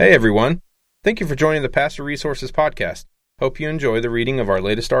Hey everyone. Thank you for joining the Pastor Resources Podcast. Hope you enjoy the reading of our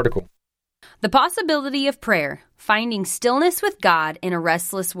latest article. The Possibility of Prayer, Finding Stillness with God in a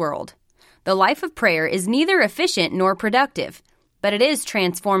Restless World. The life of prayer is neither efficient nor productive, but it is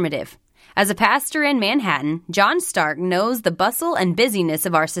transformative. As a pastor in Manhattan, John Stark knows the bustle and busyness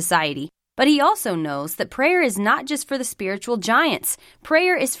of our society, but he also knows that prayer is not just for the spiritual giants.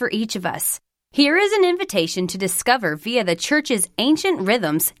 Prayer is for each of us. Here is an invitation to discover via the church's ancient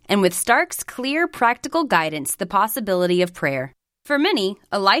rhythms and with Stark's clear, practical guidance the possibility of prayer. For many,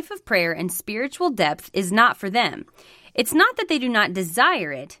 a life of prayer and spiritual depth is not for them. It's not that they do not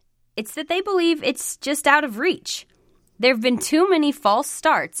desire it, it's that they believe it's just out of reach. There have been too many false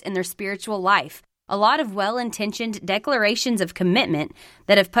starts in their spiritual life, a lot of well-intentioned declarations of commitment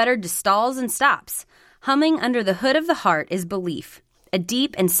that have puttered to stalls and stops. Humming under the hood of the heart is belief. A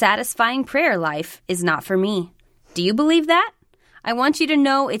deep and satisfying prayer life is not for me. Do you believe that? I want you to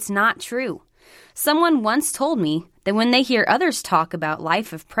know it's not true. Someone once told me that when they hear others talk about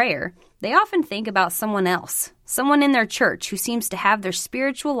life of prayer, they often think about someone else, someone in their church who seems to have their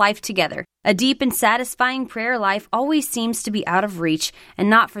spiritual life together. A deep and satisfying prayer life always seems to be out of reach and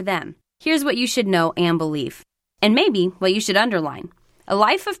not for them. Here's what you should know and believe, and maybe what you should underline. A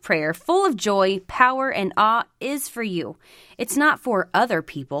life of prayer full of joy, power, and awe is for you. It's not for other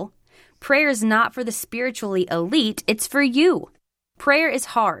people. Prayer is not for the spiritually elite. It's for you. Prayer is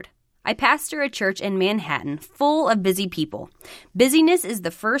hard. I pastor a church in Manhattan full of busy people. Busyness is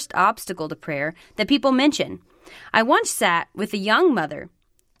the first obstacle to prayer that people mention. I once sat with a young mother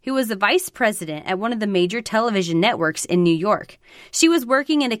who was the vice president at one of the major television networks in New York. She was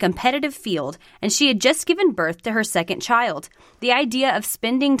working in a competitive field, and she had just given birth to her second child. The idea of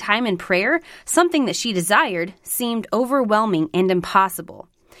spending time in prayer, something that she desired, seemed overwhelming and impossible.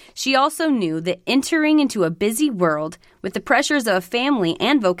 She also knew that entering into a busy world with the pressures of a family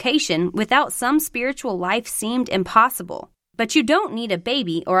and vocation without some spiritual life seemed impossible. But you don't need a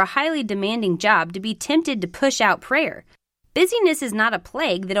baby or a highly demanding job to be tempted to push out prayer. Busyness is not a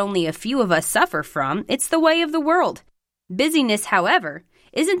plague that only a few of us suffer from. It's the way of the world. Busyness, however,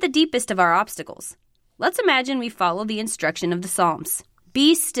 isn't the deepest of our obstacles. Let's imagine we follow the instruction of the Psalms.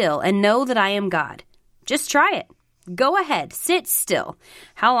 Be still and know that I am God. Just try it. Go ahead. Sit still.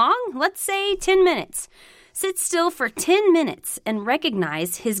 How long? Let's say 10 minutes. Sit still for 10 minutes and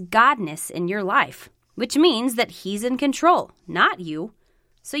recognize His godness in your life, which means that He's in control, not you.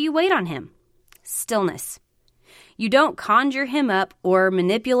 So you wait on Him. Stillness. You don't conjure Him up or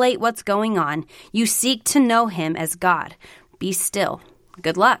manipulate what's going on. You seek to know Him as God. Be still.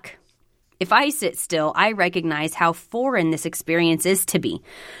 Good luck. If I sit still, I recognize how foreign this experience is to me.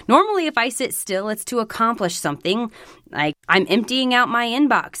 Normally, if I sit still, it's to accomplish something, like I'm emptying out my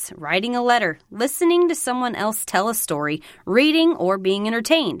inbox, writing a letter, listening to someone else tell a story, reading, or being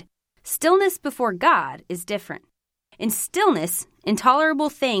entertained. Stillness before God is different. In stillness, intolerable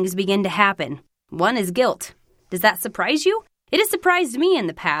things begin to happen. One is guilt. Does that surprise you? It has surprised me in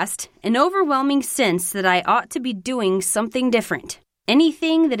the past, an overwhelming sense that I ought to be doing something different.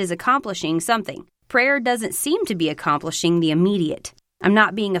 Anything that is accomplishing something. Prayer doesn't seem to be accomplishing the immediate. I'm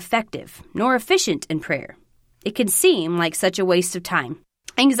not being effective, nor efficient in prayer. It can seem like such a waste of time.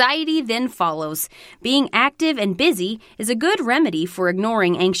 Anxiety then follows. Being active and busy is a good remedy for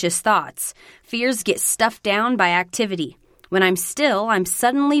ignoring anxious thoughts. Fears get stuffed down by activity. When I'm still, I'm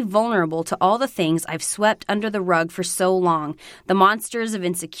suddenly vulnerable to all the things I've swept under the rug for so long. The monsters of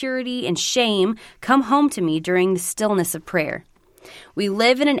insecurity and shame come home to me during the stillness of prayer. We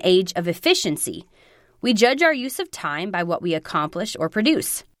live in an age of efficiency. We judge our use of time by what we accomplish or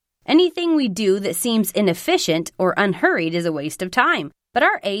produce. Anything we do that seems inefficient or unhurried is a waste of time. But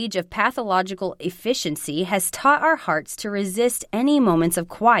our age of pathological efficiency has taught our hearts to resist any moments of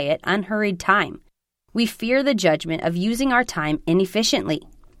quiet, unhurried time. We fear the judgment of using our time inefficiently.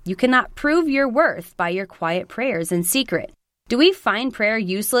 You cannot prove your worth by your quiet prayers in secret. Do we find prayer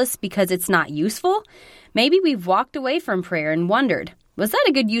useless because it's not useful? Maybe we've walked away from prayer and wondered, was that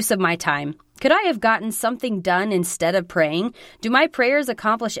a good use of my time? Could I have gotten something done instead of praying? Do my prayers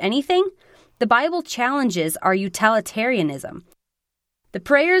accomplish anything? The Bible challenges our utilitarianism. The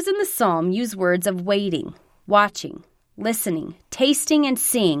prayers in the psalm use words of waiting, watching, listening, tasting and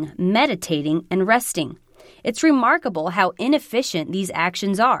seeing, meditating, and resting. It's remarkable how inefficient these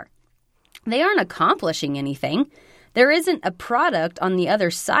actions are. They aren't accomplishing anything. There isn't a product on the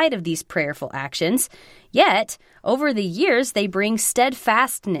other side of these prayerful actions. Yet, over the years, they bring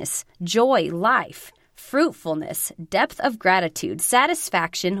steadfastness, joy, life, fruitfulness, depth of gratitude,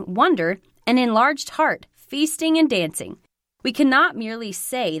 satisfaction, wonder, an enlarged heart, feasting and dancing. We cannot merely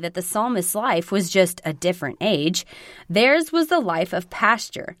say that the psalmist's life was just a different age. Theirs was the life of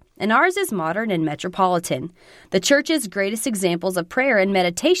pasture, and ours is modern and metropolitan. The church's greatest examples of prayer and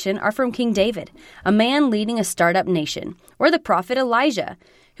meditation are from King David, a man leading a startup nation, or the prophet Elijah,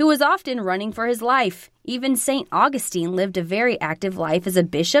 who was often running for his life. Even St. Augustine lived a very active life as a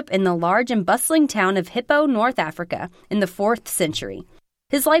bishop in the large and bustling town of Hippo, North Africa, in the 4th century.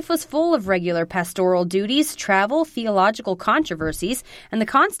 His life was full of regular pastoral duties, travel, theological controversies, and the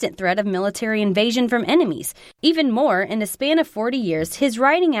constant threat of military invasion from enemies. Even more, in a span of 40 years, his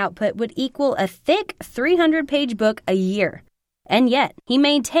writing output would equal a thick 300-page book a year. And yet, he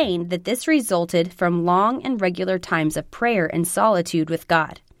maintained that this resulted from long and regular times of prayer and solitude with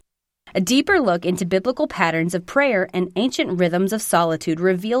God. A deeper look into biblical patterns of prayer and ancient rhythms of solitude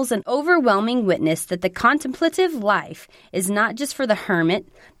reveals an overwhelming witness that the contemplative life is not just for the hermit,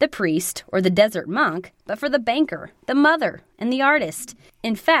 the priest, or the desert monk, but for the banker, the mother, and the artist.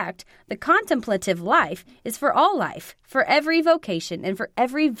 In fact, the contemplative life is for all life, for every vocation, and for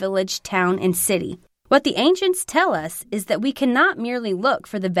every village, town, and city. What the ancients tell us is that we cannot merely look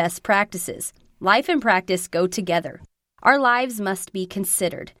for the best practices. Life and practice go together. Our lives must be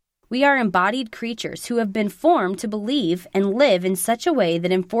considered. We are embodied creatures who have been formed to believe and live in such a way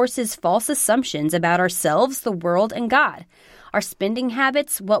that enforces false assumptions about ourselves, the world, and God. Our spending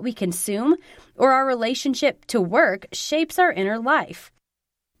habits, what we consume, or our relationship to work shapes our inner life.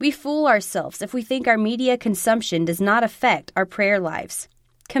 We fool ourselves if we think our media consumption does not affect our prayer lives.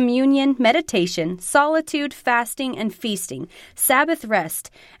 Communion, meditation, solitude, fasting, and feasting, Sabbath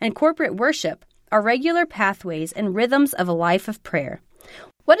rest, and corporate worship are regular pathways and rhythms of a life of prayer.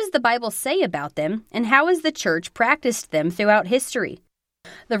 What does the Bible say about them, and how has the church practiced them throughout history?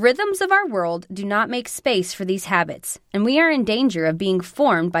 The rhythms of our world do not make space for these habits, and we are in danger of being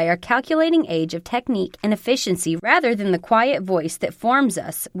formed by our calculating age of technique and efficiency rather than the quiet voice that forms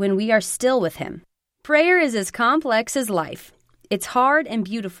us when we are still with Him. Prayer is as complex as life. It's hard and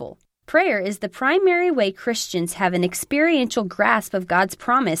beautiful. Prayer is the primary way Christians have an experiential grasp of God's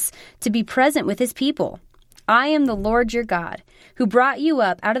promise to be present with His people. I am the Lord your God, who brought you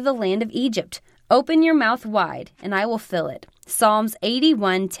up out of the land of Egypt. Open your mouth wide, and I will fill it. Psalms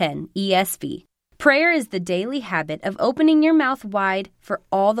 81:10 ESV. Prayer is the daily habit of opening your mouth wide for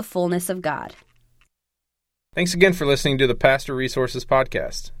all the fullness of God. Thanks again for listening to the Pastor Resources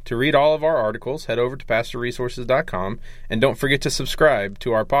Podcast. To read all of our articles, head over to pastorresources.com, and don't forget to subscribe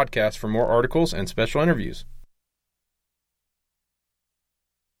to our podcast for more articles and special interviews.